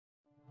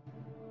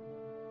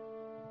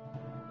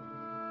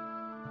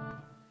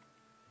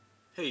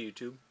Hey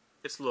YouTube,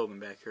 it's Logan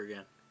back here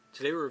again.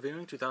 Today we're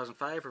reviewing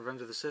 2005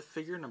 Revenge of the Sith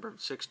figure number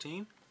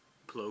 16,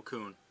 Plo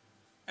Koon.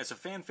 As a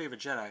fan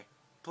favorite Jedi,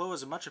 Plo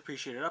is a much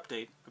appreciated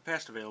update of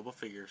past available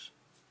figures.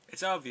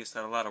 It's obvious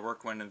that a lot of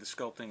work went into the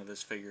sculpting of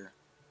this figure.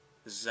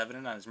 This is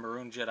evident on his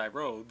maroon Jedi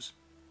robes,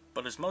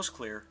 but is most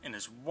clear in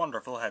his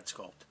wonderful head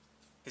sculpt.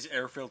 His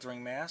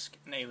air-filtering mask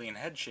and alien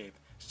head shape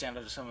stand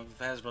out as some of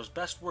Hasbro's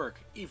best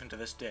work even to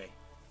this day.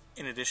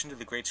 In addition to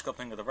the great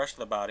sculpting of the rest of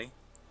the body,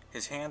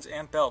 his hands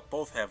and belt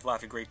both have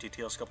lots of great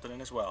detail sculpted in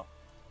as well.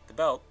 The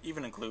belt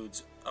even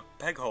includes a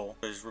peg hole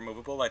for his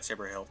removable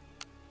lightsaber hilt.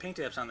 Paint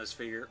apps on this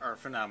figure are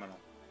phenomenal.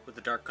 With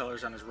the dark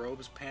colors on his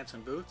robes, pants,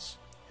 and boots,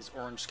 his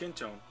orange skin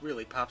tone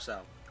really pops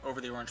out. Over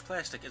the orange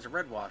plastic is a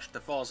red wash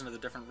that falls into the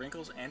different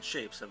wrinkles and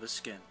shapes of his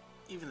skin.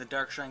 Even the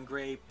dark shine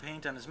gray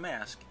paint on his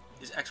mask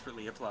is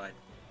expertly applied.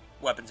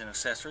 Weapons and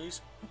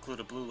accessories include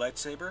a blue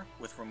lightsaber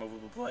with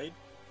removable blade,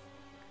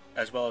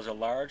 as well as a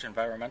large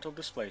environmental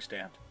display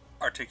stand.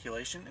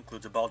 Articulation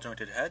includes a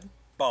ball-jointed head,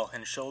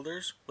 ball-hinged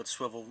shoulders with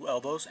swivel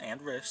elbows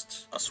and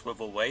wrists, a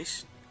swivel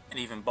waist, and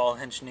even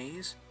ball-hinged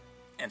knees,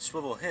 and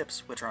swivel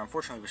hips, which are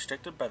unfortunately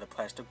restricted by the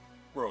plastic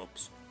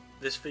robes.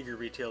 This figure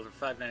retailed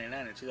for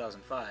 $5.99 in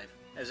 2005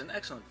 as an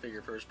excellent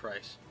figure for his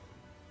price.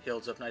 He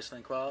holds up nicely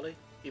in quality,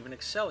 even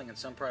excelling in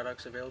some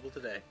products available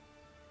today.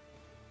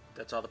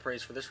 That's all the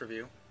praise for this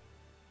review.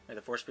 May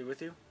the Force be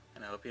with you,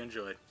 and I hope you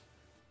enjoyed.